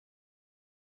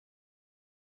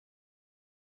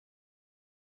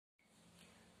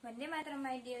Vande Mataram,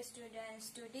 my dear students.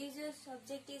 Today's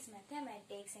subject is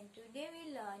mathematics, and today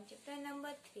we learn chapter number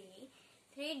 3,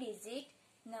 3-digit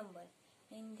number.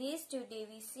 In this, today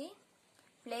we see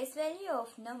place value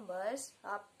of numbers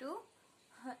up to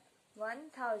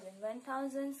 1000.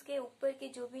 1000 के ऊपर के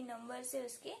जो भी numbers है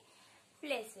उसके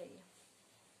place value.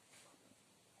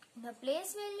 The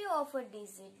place value of a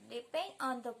digit depend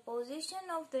on the position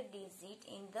of the digit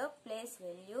in the place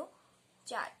value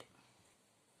chart.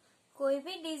 कोई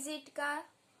भी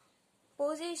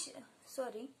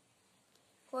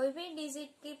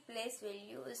digit की प्लेस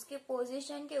वैल्यू उसके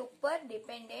पोजीशन के ऊपर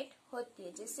डिपेंडेंट होती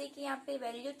है. जैसे कि यहाँ पे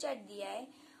वैल्यू चार्ट दिया है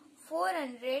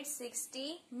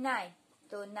 469,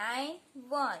 तो 9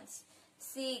 ones,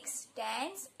 6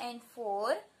 tens and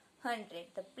 400.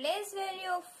 The place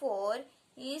value of 4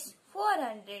 is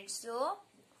 400, so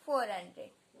 400.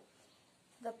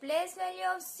 The place value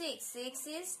of 6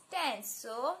 is 10,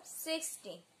 so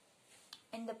 60.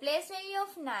 And the place value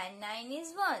of 9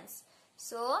 is ones,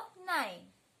 so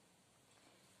 9.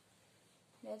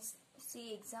 Let's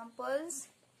see examples.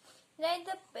 Write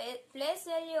the place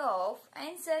value of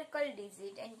encircled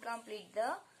digit and complete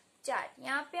the chart.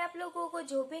 यहाँ पे आप लोगों को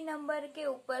जो भी number के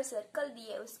ऊपर circle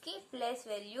दिए उसकी प्लेस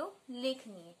वैल्यू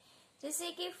लिखनी है.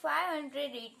 जैसे कि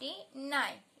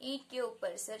 589, 8 के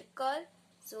ऊपर सर्कल,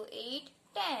 so 8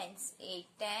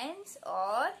 tens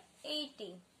और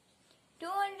 80.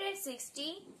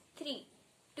 263,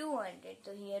 200.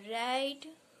 So here write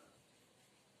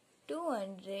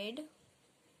 200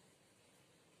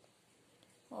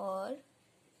 or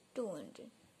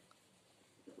 200.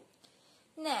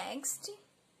 Next,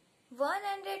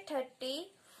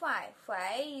 135.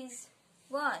 5 is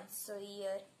 1. So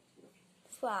here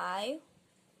 5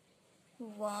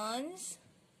 ones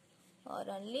or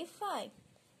only 5.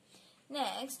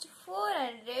 Next,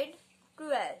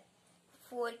 412.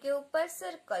 4 के ऊपर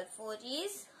circle, 4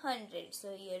 is 100. So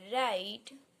here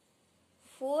write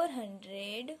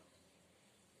 400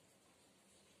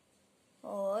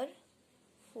 or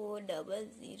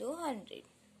 400.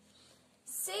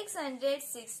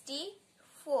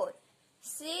 664.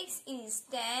 6 is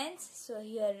tens. So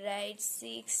here write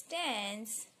 6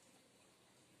 tens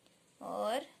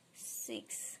or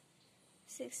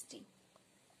 660.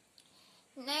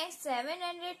 Next,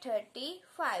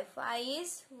 735. 5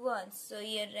 is ones. So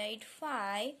here write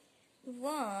 5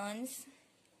 ones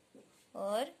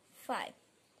or 5.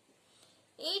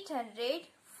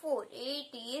 804.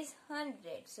 8 is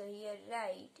 100. So here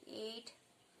write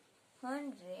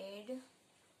 800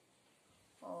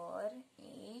 or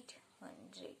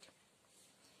 800.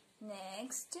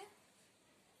 Next,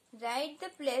 write the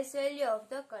place value of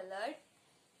the colored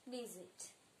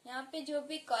digit. यहाँ पे जो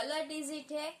भी colour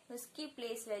digit है उसकी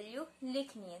place value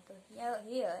लिखनी है. तो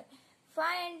here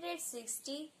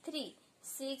 563,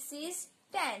 6 is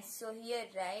tens, so here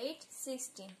write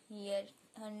 16. Here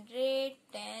 100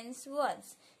 tens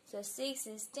ones, so 6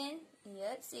 is 10,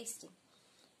 here 60.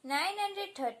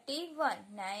 931,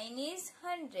 9 is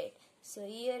 100, so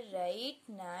here write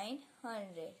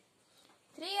 900.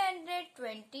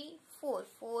 324,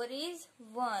 4 is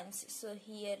ones, so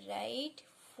here write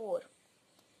 4.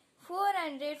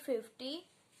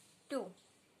 452.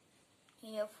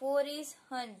 Here 4 is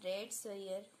 100, so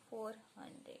here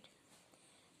 400.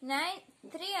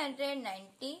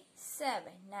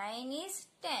 397. 9 is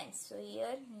 10, so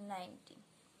here 90.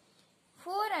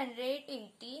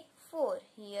 484.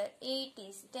 Here 8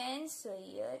 is 10, so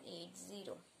here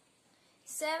 80.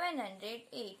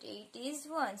 708. 8 is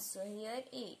 1, so here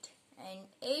 8. And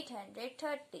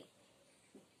 830.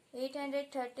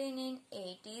 813 in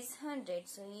 8 is 100,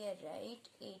 so here write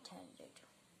 800.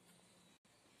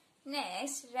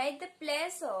 Next, write the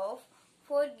place of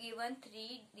 4 given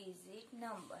 3-digit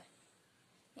number.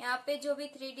 यहाँ पे जो भी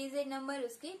 3-digit number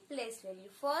उसकी place value.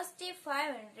 First है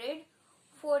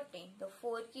 514, तो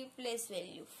 4 की place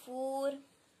value 4,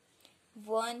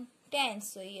 1, 10,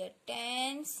 so here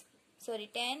 10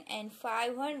 and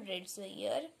 500, so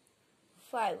here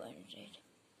 500.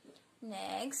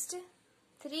 Next,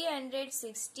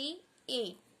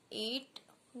 368, 8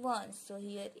 ones, so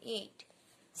here 8.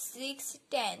 6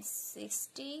 tens,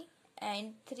 60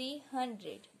 and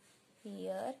 300,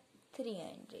 here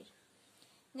 300.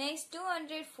 Next,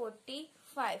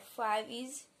 245, 5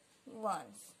 is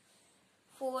ones.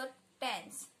 4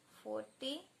 tens,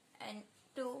 40 and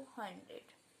 200.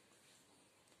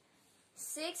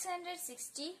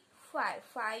 665,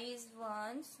 5 is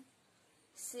ones.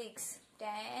 6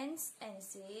 tens and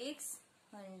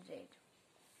 600.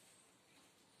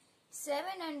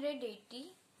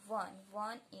 781,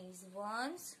 1 is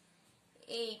ones,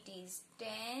 8 is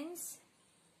tens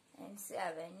and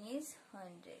 7 is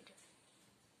 100.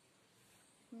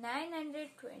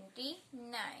 929.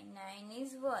 9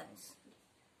 is ones.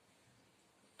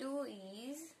 2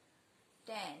 is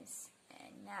tens.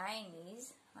 And 9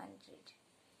 is hundred.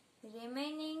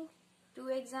 Remaining two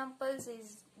examples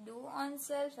is do on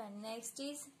self, and next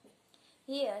is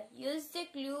here use the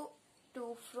clue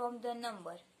 2 from the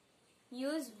number.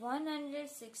 Use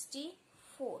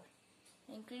 164.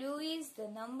 And clue is the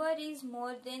number is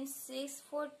more than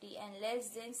 640 and less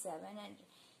than 700.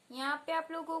 यहाँ पे आप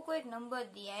लोगों को एक number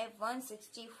दिया है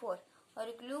 164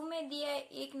 और clue में दिया है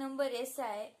एक नंबर ऐसा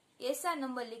है, ऐसा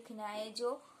नंबर लिखना है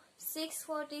जो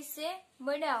 640 से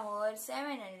बड़ा हो और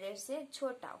 700 से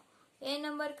छोटा हो. ये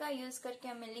नंबर का यूज करके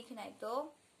हमें लिखना है.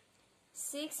 तो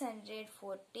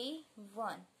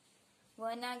 641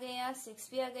 1 आ गया, 6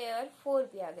 भी आ गया और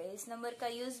 4 भी आ गया. इस नंबर का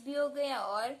यूज भी हो गया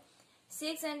और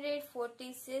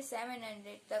 640 से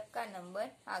 700 तक का नंबर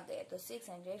आ गया. तो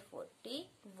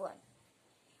 641.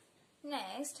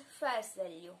 Next, face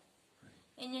value.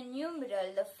 In a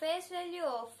numeral, the face value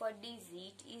of a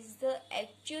digit is the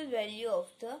actual value of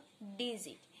the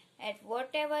digit at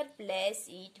whatever place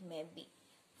it may be.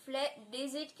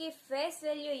 Digit की फेस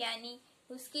वैल्यू यानी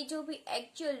उसकी जो भी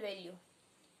एक्चुअल वैल्यू,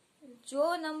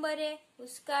 जो number है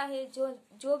उसका है,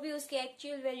 जो भी उसकी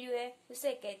एक्चुअल वैल्यू है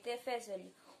उसे कहते हैं फेस वैल्यू.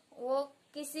 वो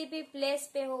किसी भी प्लेस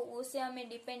पे हो उसे हमें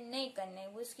डिपेंड नहीं करना है,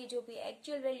 उसकी जो भी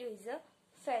actual value is a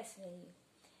face value.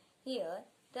 Here,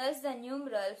 thus the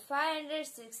numeral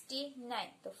 569.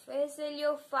 The face value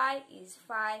of 5 is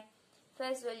 5,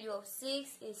 face value of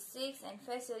 6 is 6 and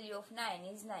face value of 9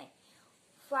 is 9.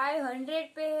 500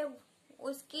 पे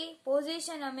उसकी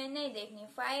पोजीशन हमें नहीं देखनी.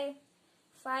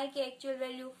 5 की एक्चुअल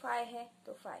वैल्यू 5 है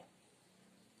तो 5.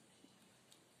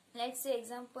 Let's say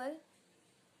example.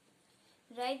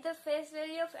 Write the face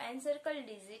value of encircled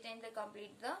digit and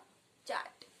complete the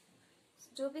chart.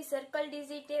 जो भी सर्कल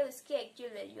डिजिट है उसकी एक्चुअल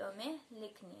वैल्यू हमें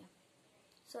लिखनी है.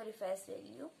 Sorry, face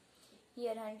value.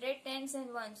 Here 100 tense and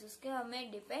once, उसके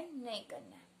हमें डिपेंड नहीं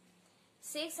करना है.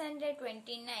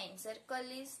 629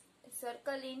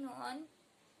 circle in on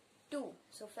 2,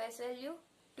 so face value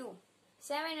 2.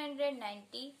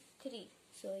 793,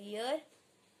 so here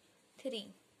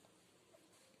 3.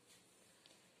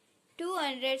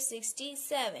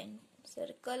 267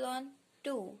 circle on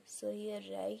 2, so here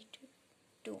write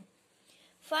 2.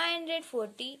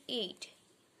 548,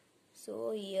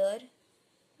 so here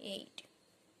 8.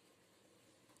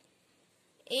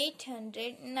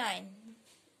 809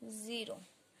 0.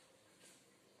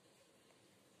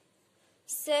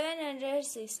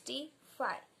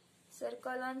 765,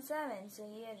 circle on 7, so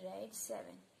here write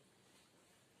 7.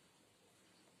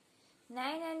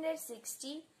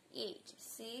 968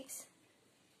 6,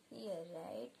 here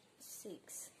write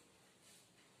 6.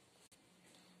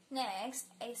 Next,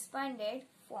 expanded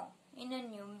form. In a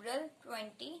numeral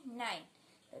 29.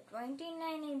 The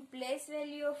 29 in place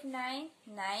value of 9,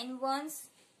 9 ones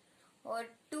और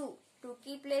 2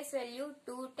 की place value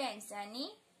 2 tens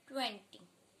यानी 20.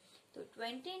 So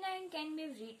 29 can be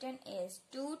written as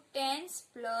 2 tens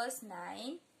plus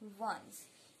 9 ones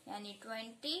यानी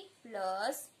 20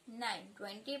 plus 9.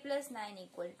 20 plus 9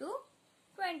 equal to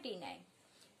 29.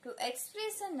 To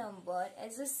express a number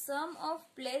as a sum of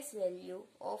place value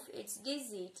of its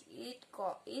digit, it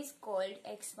is called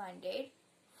expanded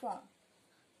form.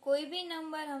 कोई भी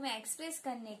number हमें express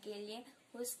करने के लिए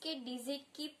उसके digit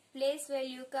की place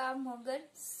value का हम अगर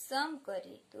सम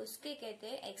करें तो उसके कहते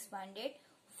हैं एक्सपांडेड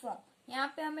फॉर्म.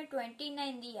 यहाँ पे हमें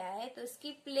 29 दिया है तो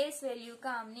उसकी प्लेस वैल्यू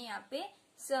का हमने यहाँ पे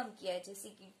सम किया, जैसे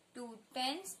कि 2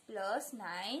 tens plus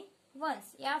 9 ones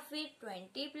या फिर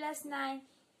 20 plus 9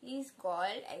 is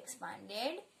called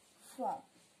expanded form.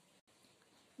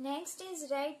 Next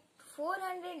is write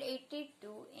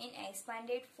 482 in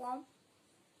expanded form.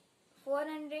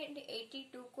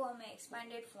 482 को हमें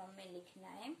एक्सपांडेड फॉर्म में लिखना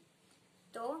है.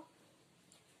 तो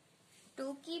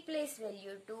 2 की प्लेस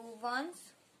वैल्यू 2 ones,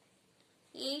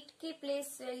 8 की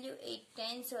प्लेस वैल्यू 8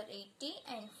 tens और 80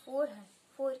 एंड 4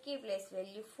 की प्लेस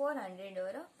वैल्यू 400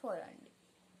 और 400.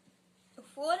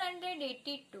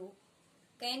 482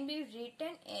 can be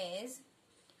written as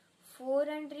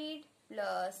 400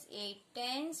 plus 8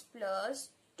 tens plus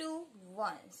 2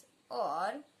 ones or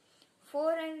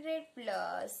 400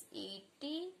 plus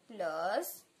 80 plus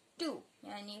 2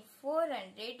 यानी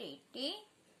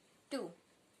 482.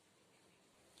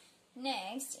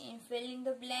 Next, in fill in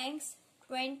the blanks,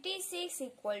 26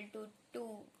 equal to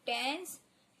 2 tens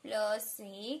plus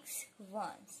 6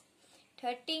 ones.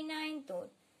 39 तो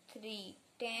 3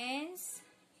 tens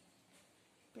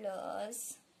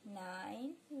plus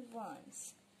 9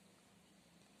 ones.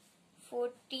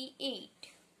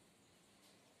 48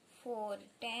 4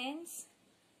 tens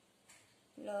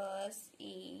plus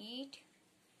 8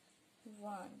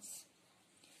 ones.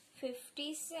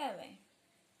 57.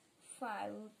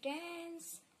 5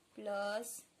 tens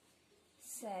plus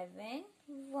 7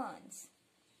 ones.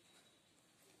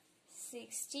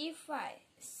 65.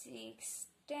 6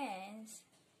 tens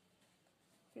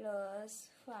plus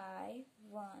 5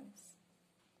 ones.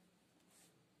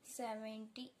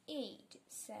 78.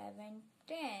 7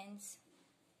 tens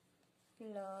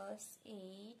plus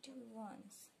 8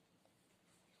 ones.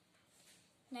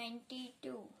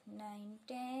 92. 9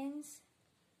 tens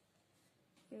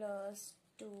plus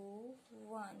 2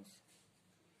 ones.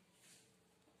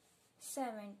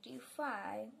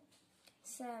 75.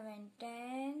 7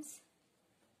 tens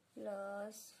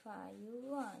plus 5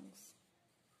 ones.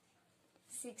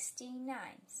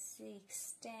 69.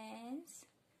 6 tens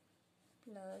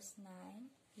plus 9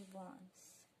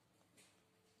 ones.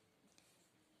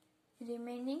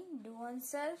 Remaining do on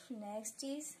self. Next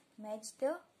is match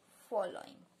the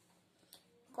following.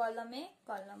 Column A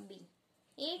column B.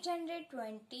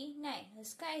 829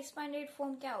 उसका expanded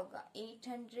form क्या होगा?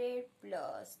 800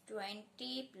 plus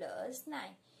 20 plus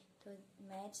 9. तो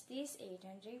match this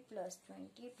 800 plus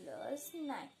 20 plus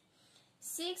 9.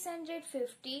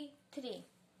 653.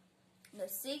 The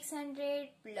 600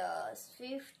 plus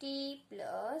 50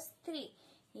 plus 3.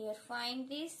 Here find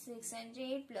this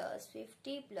 600 plus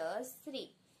 50 plus 3.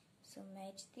 So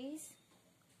match this.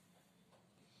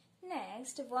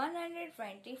 Next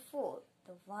 124.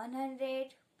 The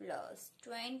 100 plus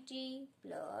 20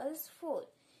 plus 4.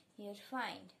 Here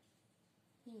find.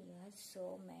 Here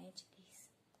so match this.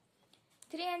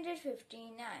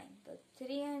 359. The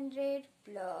 300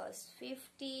 plus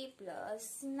 50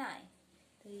 plus 9.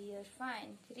 So here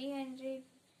find 300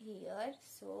 here.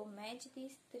 So match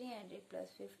this 300 plus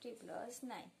 50 plus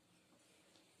 9.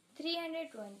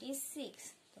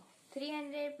 326. So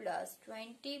 300 plus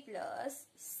 20 plus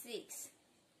 6.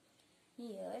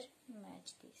 Here match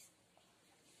this.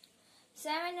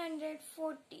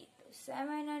 740. So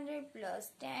 700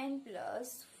 plus 10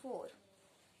 plus 4.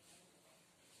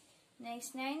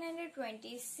 Next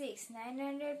 926.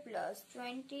 900 plus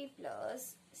 20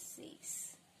 plus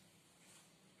 6.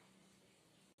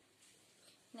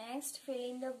 Next fill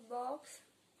in the box.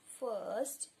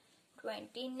 First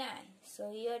 29.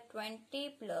 So here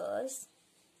 20 plus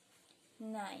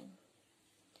 9.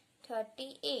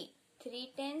 38.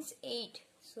 3 tens 8.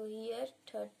 So here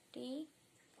 30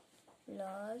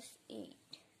 plus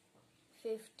 8.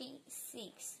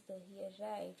 56. So here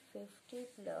write 50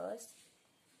 plus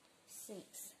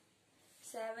 6.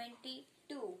 72.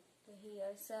 So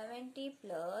here 70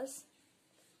 plus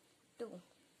 2.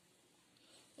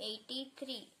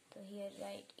 83. So here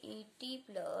write 80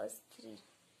 plus 3.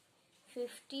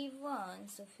 51.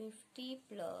 So 50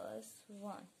 plus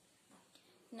 1.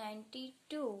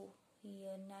 92.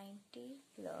 Here 90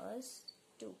 plus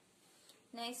 2.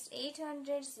 Next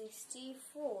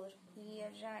 864.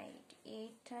 Here write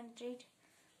 800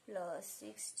 plus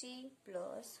 60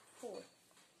 plus 4.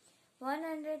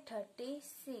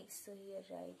 136. So here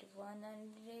write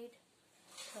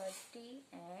 130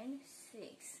 and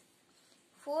 6.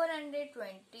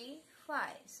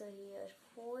 425. So here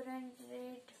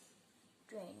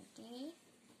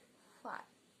 425.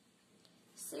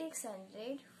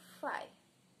 605.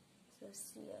 So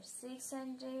here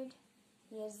 600.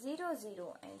 Here 0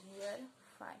 0 and here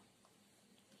 5.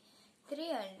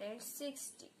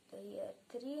 360. So here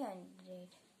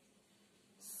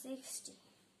 360.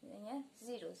 Here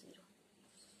 0 0.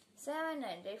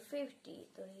 750.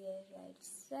 So here write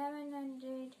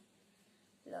 700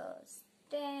 plus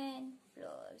 10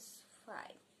 plus 5.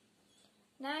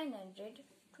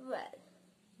 912.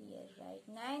 Here write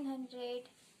 900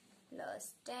 plus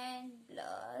 10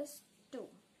 plus 2.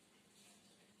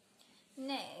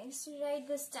 Next write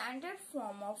the standard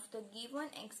form of the given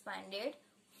expanded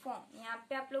form. यहाँ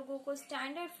पे आप लोगों को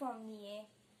standard form दिए,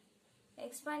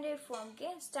 expanded form के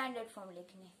standard form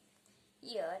लिखने.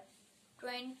 Here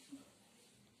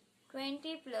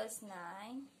 20 plus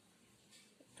 9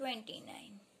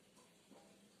 29.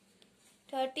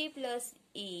 30 plus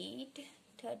 8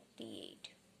 38.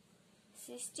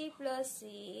 60 plus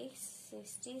 6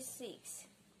 66.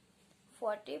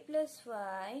 40 plus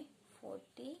 5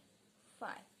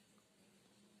 45.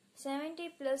 70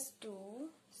 plus 2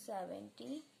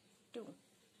 72.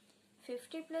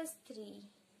 50 plus 3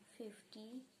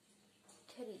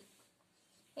 53.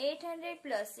 800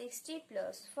 plus 60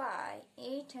 plus 5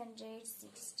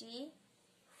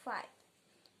 865.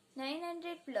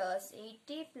 900 plus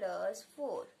 80 plus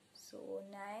 4. So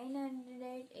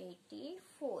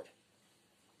 984.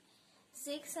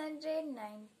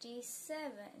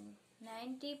 697.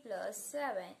 90 plus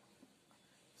 7.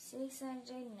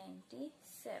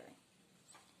 697.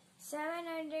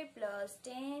 700 plus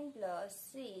 10 plus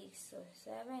 6, so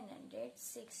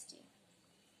 760.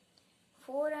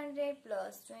 400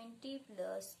 plus 20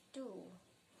 plus 2,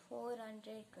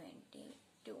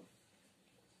 422.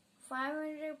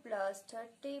 500 plus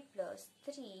 30 plus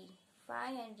 3,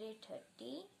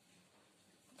 533.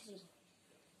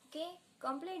 Okay,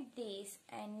 complete this,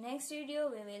 and next video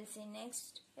we will see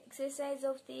next exercise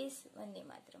of this. Vande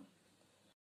Mataram.